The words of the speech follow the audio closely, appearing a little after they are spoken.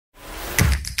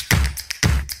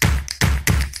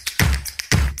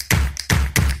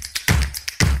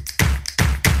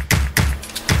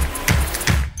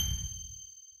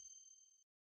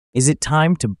Is it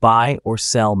time to buy or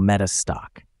sell Meta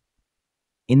stock?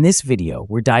 In this video,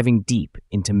 we're diving deep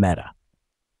into Meta.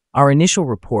 Our initial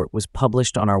report was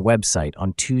published on our website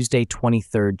on Tuesday,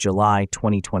 23rd July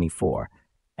 2024,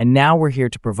 and now we're here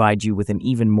to provide you with an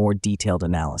even more detailed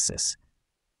analysis.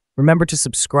 Remember to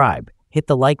subscribe, hit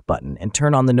the like button, and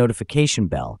turn on the notification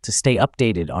bell to stay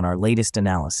updated on our latest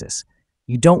analysis.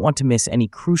 You don't want to miss any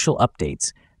crucial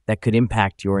updates that could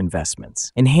impact your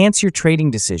investments. Enhance your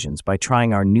trading decisions by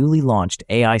trying our newly launched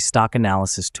AI stock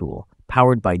analysis tool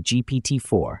powered by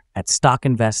GPT-4 at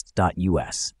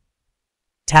StockInvest.us.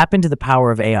 Tap into the power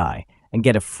of AI and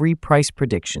get a free price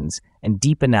predictions and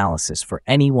deep analysis for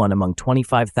any one among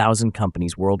 25,000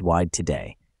 companies worldwide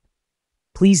today.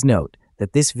 Please note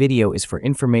that this video is for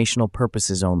informational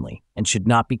purposes only and should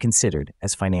not be considered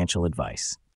as financial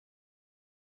advice.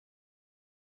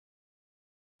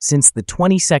 Since the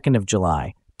 22nd of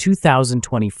July,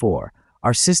 2024,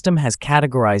 our system has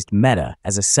categorized Meta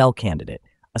as a sell candidate,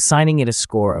 assigning it a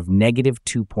score of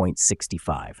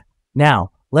 -2.65.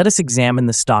 Now, let us examine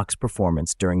the stock's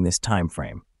performance during this time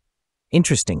frame.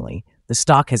 Interestingly, the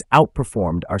stock has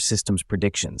outperformed our system's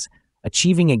predictions,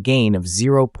 achieving a gain of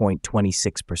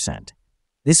 0.26%.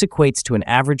 This equates to an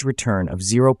average return of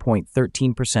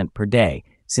 0.13% per day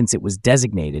since it was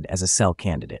designated as a sell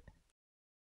candidate.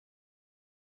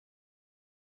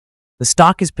 The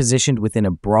stock is positioned within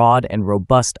a broad and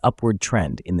robust upward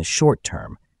trend in the short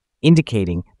term,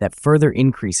 indicating that further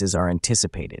increases are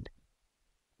anticipated.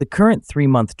 The current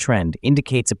 3-month trend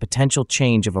indicates a potential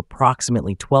change of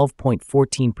approximately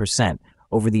 12.14%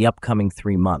 over the upcoming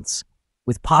 3 months,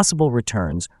 with possible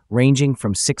returns ranging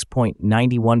from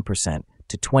 6.91%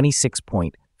 to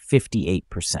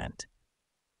 26.58%.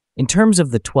 In terms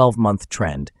of the 12-month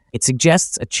trend, it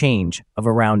suggests a change of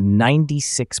around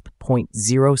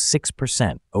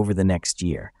 96.06% over the next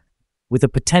year, with a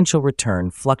potential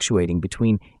return fluctuating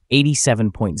between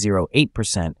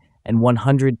 87.08% and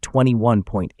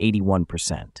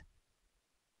 121.81%.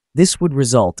 This would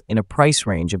result in a price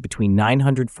range of between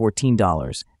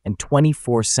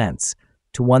 $914.24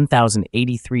 to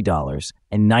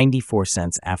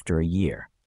 $1,083.94 after a year.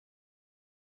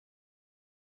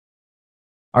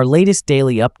 Our latest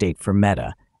daily update for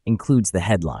Meta includes the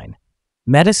headline.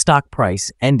 Meta stock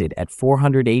price ended at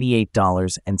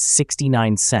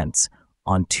 $488.69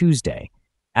 on Tuesday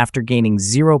after gaining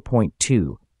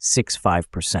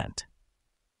 0.265%.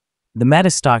 The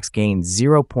Meta stocks gained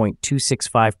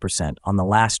 0.265% on the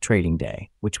last trading day,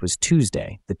 which was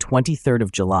Tuesday, the 23rd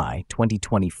of July,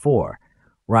 2024,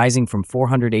 rising from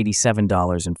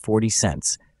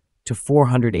 $487.40 to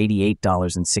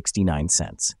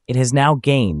 $488.69. It has now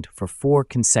gained for 4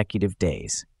 consecutive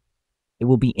days. It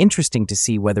will be interesting to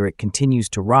see whether it continues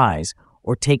to rise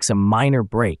or takes a minor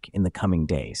break in the coming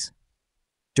days.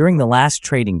 During the last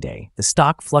trading day, the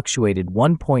stock fluctuated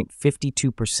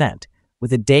 1.52%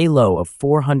 with a day low of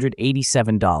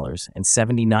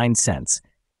 $487.79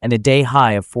 and a day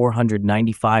high of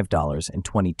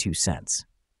 $495.22.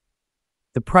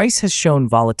 The price has shown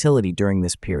volatility during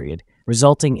this period,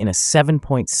 resulting in a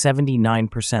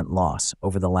 7.79% loss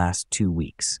over the last 2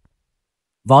 weeks.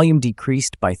 Volume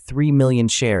decreased by 3 million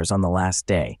shares on the last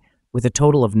day, with a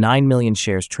total of 9 million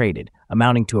shares traded,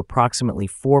 amounting to approximately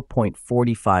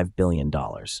 $4.45 billion.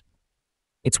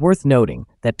 It's worth noting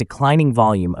that declining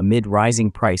volume amid rising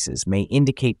prices may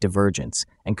indicate divergence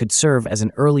and could serve as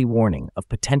an early warning of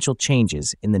potential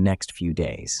changes in the next few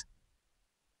days.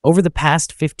 Over the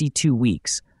past 52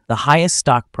 weeks, the highest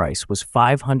stock price was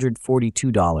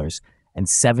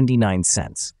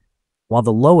 $542.79, while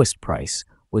the lowest price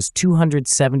was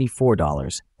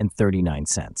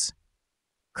 $274.39.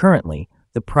 Currently,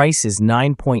 the price is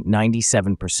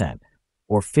 9.97%,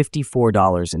 or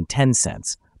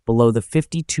 $54.10, below the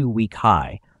 52-week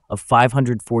high of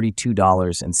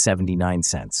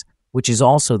 $542.79, which is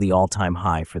also the all-time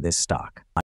high for this stock.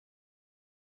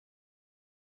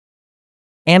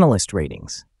 Analyst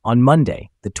ratings. On Monday,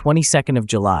 the 22nd of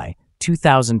July,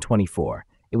 2024,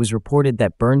 it was reported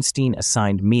that Bernstein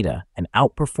assigned Meta an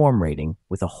outperform rating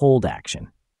with a hold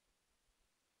action.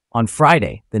 On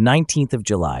Friday, the 19th of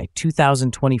July,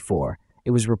 2024,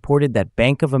 it was reported that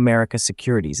Bank of America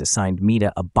Securities assigned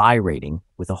Meta a buy rating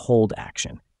with a hold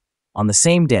action. On the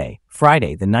same day,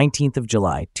 Friday, the 19th of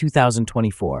July,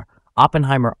 2024,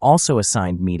 Oppenheimer also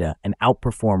assigned Meta an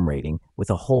outperform rating with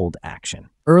a hold action.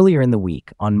 Earlier in the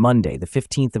week, on Monday, the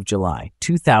 15th of July,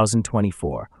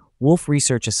 2024, Wolfe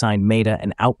Research assigned Meta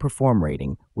an outperform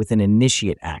rating with an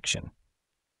initiate action.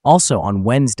 Also on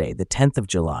Wednesday, the 10th of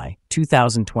July,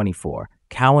 2024,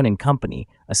 Cowen and Company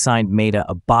assigned Meta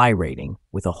a buy rating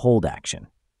with a hold action.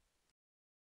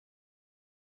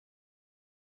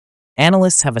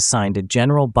 Analysts have assigned a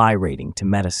general buy rating to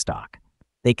Meta stock.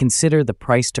 They consider the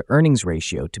price-to-earnings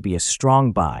ratio to be a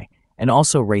strong buy and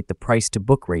also rate the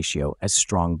price-to-book ratio as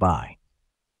strong buy.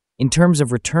 In terms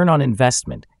of return on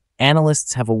investment,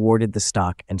 analysts have awarded the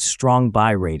stock a strong buy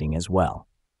rating as well.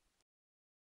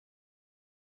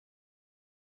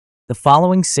 The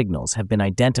following signals have been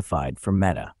identified for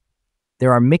Meta.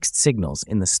 There are mixed signals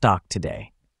in the stock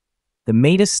today. The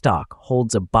Meta stock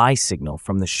holds a buy signal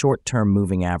from the short-term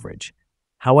moving average.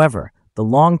 However, the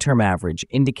long-term average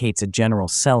indicates a general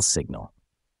sell signal.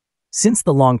 Since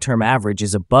the long-term average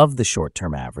is above the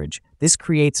short-term average, this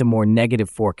creates a more negative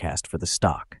forecast for the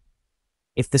stock.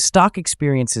 If the stock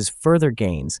experiences further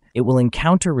gains, it will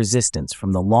encounter resistance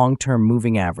from the long-term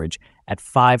moving average at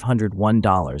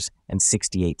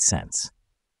 $501.68.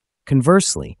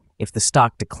 Conversely, if the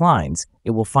stock declines,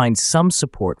 it will find some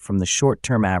support from the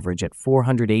short-term average at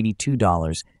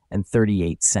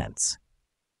 $482.38.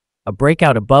 A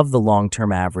breakout above the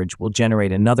long-term average will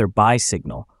generate another buy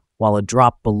signal, while a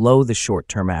drop below the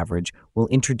short-term average will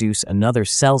introduce another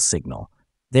sell signal,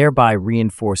 thereby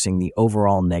reinforcing the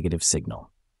overall negative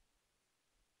signal.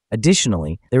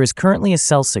 Additionally, there is currently a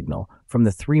sell signal from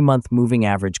the 3-month moving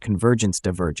average convergence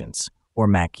divergence, or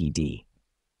MACD.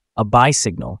 A buy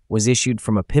signal was issued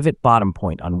from a pivot bottom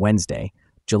point on Wednesday,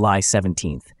 July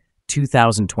 17,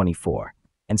 2024,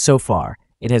 and so far,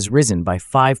 it has risen by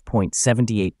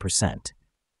 5.78%.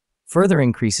 Further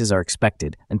increases are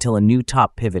expected until a new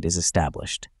top pivot is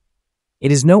established.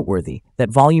 It is noteworthy that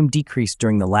volume decreased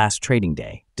during the last trading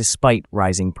day, despite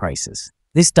rising prices.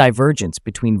 This divergence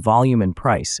between volume and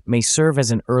price may serve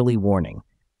as an early warning.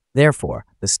 Therefore,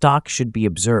 the stock should be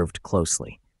observed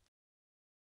closely.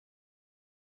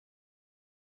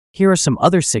 Here are some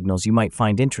other signals you might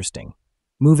find interesting.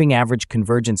 Moving average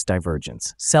convergence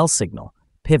divergence, sell signal,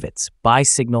 pivots, buy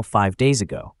signal 5 days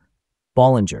ago.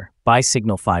 Bollinger, buy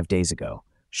signal 5 days ago.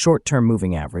 Short-term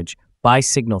moving average, buy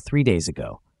signal 3 days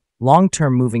ago.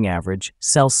 Long-term moving average,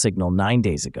 sell signal 9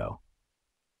 days ago.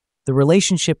 The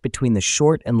relationship between the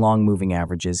short and long moving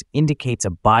averages indicates a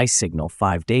buy signal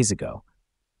 5 days ago.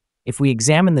 If we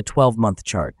examine the 12-month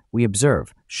chart, we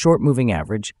observe short moving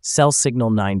average, sell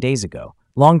signal 9 days ago.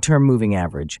 Long-term moving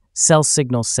average, sell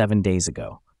signal 7 days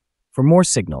ago. For more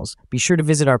signals, be sure to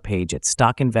visit our page at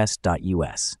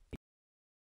StockInvest.us.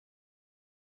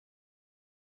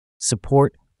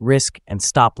 Support, risk, and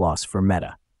stop loss for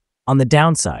Meta. On the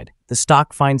downside, the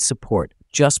stock finds support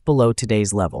just below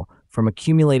today's level from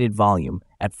accumulated volume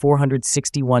at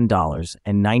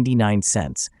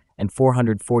 $461.99 and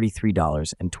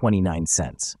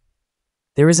 $443.29.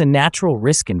 There is a natural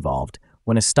risk involved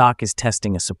when a stock is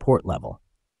testing a support level.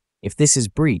 If this is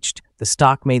breached, the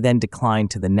stock may then decline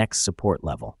to the next support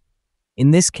level.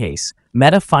 In this case,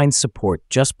 Meta finds support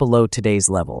just below today's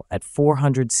level at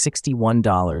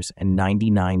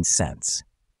 $461.99.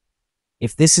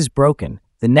 If this is broken,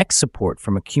 the next support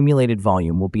from accumulated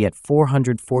volume will be at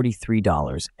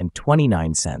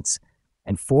 $443.29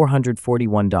 and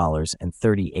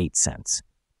 $441.38.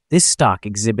 This stock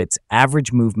exhibits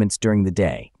average movements during the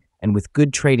day, and with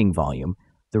good trading volume,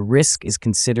 the risk is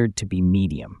considered to be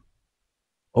medium.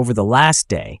 Over the last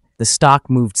day, the stock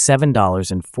moved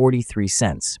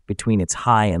 $7.43 between its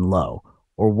high and low,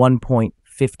 or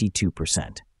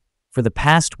 1.52%. For the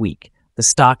past week, the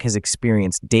stock has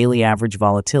experienced daily average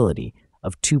volatility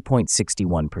of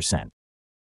 2.61%.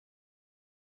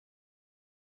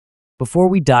 Before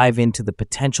we dive into the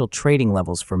potential trading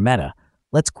levels for Meta,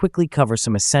 let's quickly cover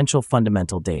some essential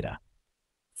fundamental data.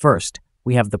 First,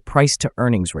 we have the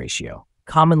price-to-earnings ratio,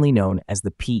 commonly known as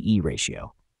the PE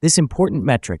ratio. This important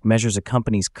metric measures a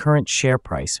company's current share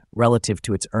price relative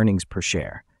to its earnings per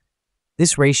share.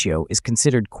 This ratio is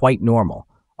considered quite normal,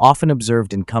 often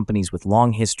observed in companies with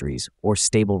long histories or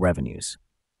stable revenues.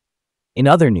 In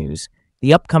other news,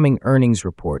 the upcoming earnings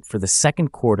report for the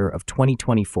second quarter of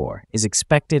 2024 is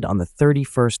expected on the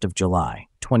 31st of July,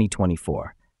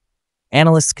 2024.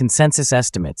 Analysts' consensus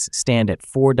estimates stand at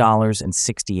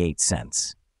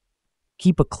 $4.68.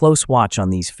 Keep a close watch on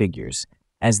these figures,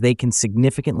 as they can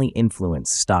significantly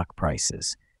influence stock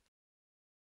prices.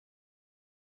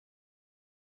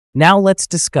 Now let's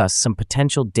discuss some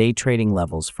potential day trading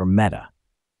levels for Meta.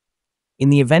 In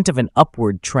the event of an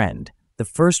upward trend, the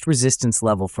first resistance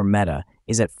level for Meta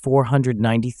is at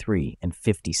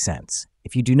 $493.50.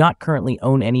 If you do not currently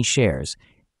own any shares,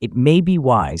 it may be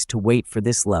wise to wait for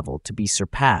this level to be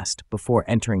surpassed before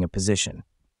entering a position.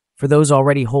 For those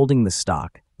already holding the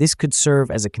stock, this could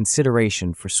serve as a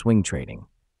consideration for swing trading.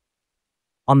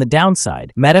 On the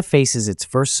downside, Meta faces its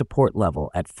first support level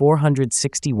at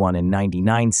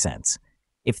 $461.99.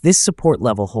 If this support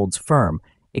level holds firm,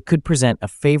 it could present a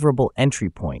favorable entry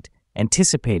point,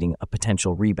 anticipating a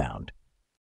potential rebound.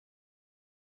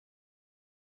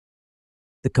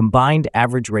 The combined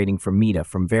average rating for Meta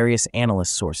from various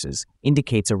analyst sources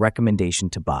indicates a recommendation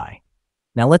to buy.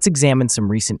 Now let's examine some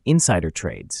recent insider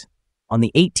trades. On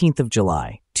the 18th of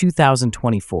July,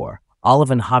 2024,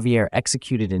 Olive and Javier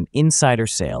executed an insider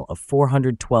sale of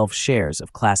 412 shares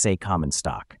of Class A common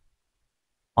stock.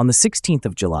 On the 16th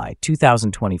of July,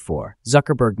 2024,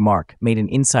 Zuckerberg Mark made an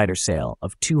insider sale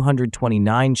of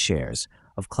 229 shares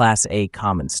of Class A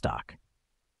common stock.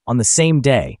 On the same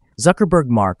day, Zuckerberg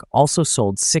Mark also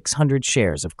sold 600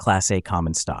 shares of Class A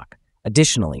common stock.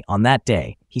 Additionally, on that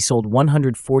day, he sold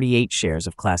 148 shares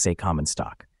of Class A common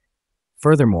stock.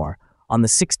 Furthermore, on the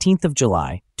 16th of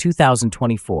July,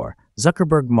 2024,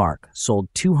 Zuckerberg Mark sold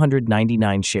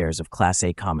 299 shares of Class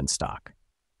A common stock.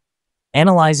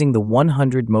 Analyzing the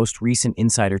 100 most recent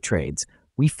insider trades,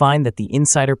 we find that the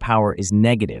insider power is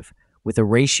negative, with a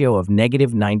ratio of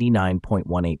negative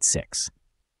 99.186.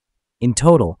 In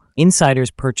total,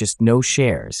 insiders purchased no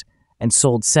shares and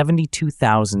sold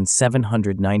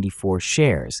 72,794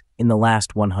 shares in the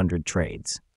last 100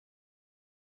 trades.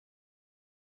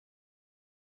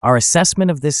 Our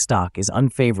assessment of this stock is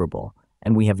unfavorable,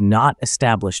 and we have not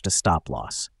established a stop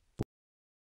loss.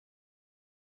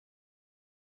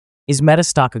 Is Meta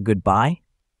stock a good buy?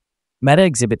 Meta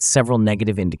exhibits several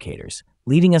negative indicators,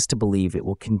 leading us to believe it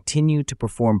will continue to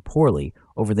perform poorly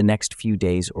over the next few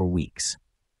days or weeks.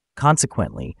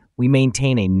 Consequently, we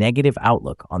maintain a negative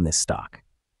outlook on this stock.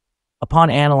 Upon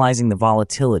analyzing the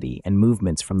volatility and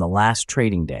movements from the last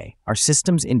trading day, our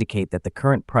systems indicate that the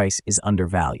current price is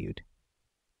undervalued.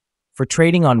 For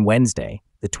trading on Wednesday,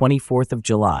 the 24th of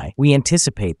July, we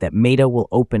anticipate that Meta will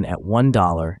open at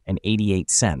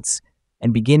 $1.88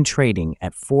 and begin trading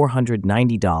at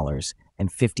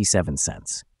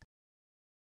 $490.57.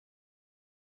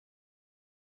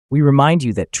 We remind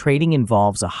you that trading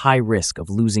involves a high risk of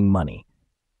losing money.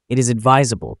 It is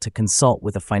advisable to consult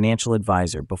with a financial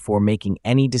advisor before making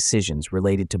any decisions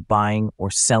related to buying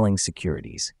or selling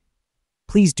securities.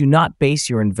 Please do not base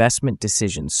your investment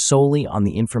decisions solely on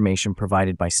the information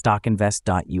provided by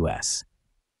StockInvest.us.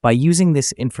 By using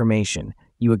this information,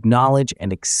 you acknowledge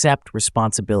and accept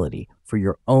responsibility for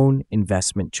your own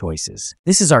investment choices.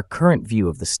 This is our current view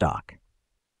of the stock.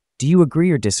 Do you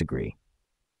agree or disagree?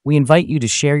 We invite you to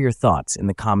share your thoughts in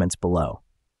the comments below.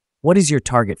 What is your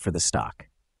target for the stock?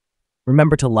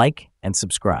 Remember to like and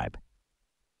subscribe.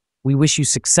 We wish you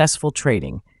successful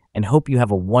trading and hope you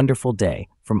have a wonderful day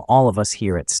from all of us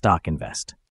here at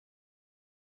StockInvest.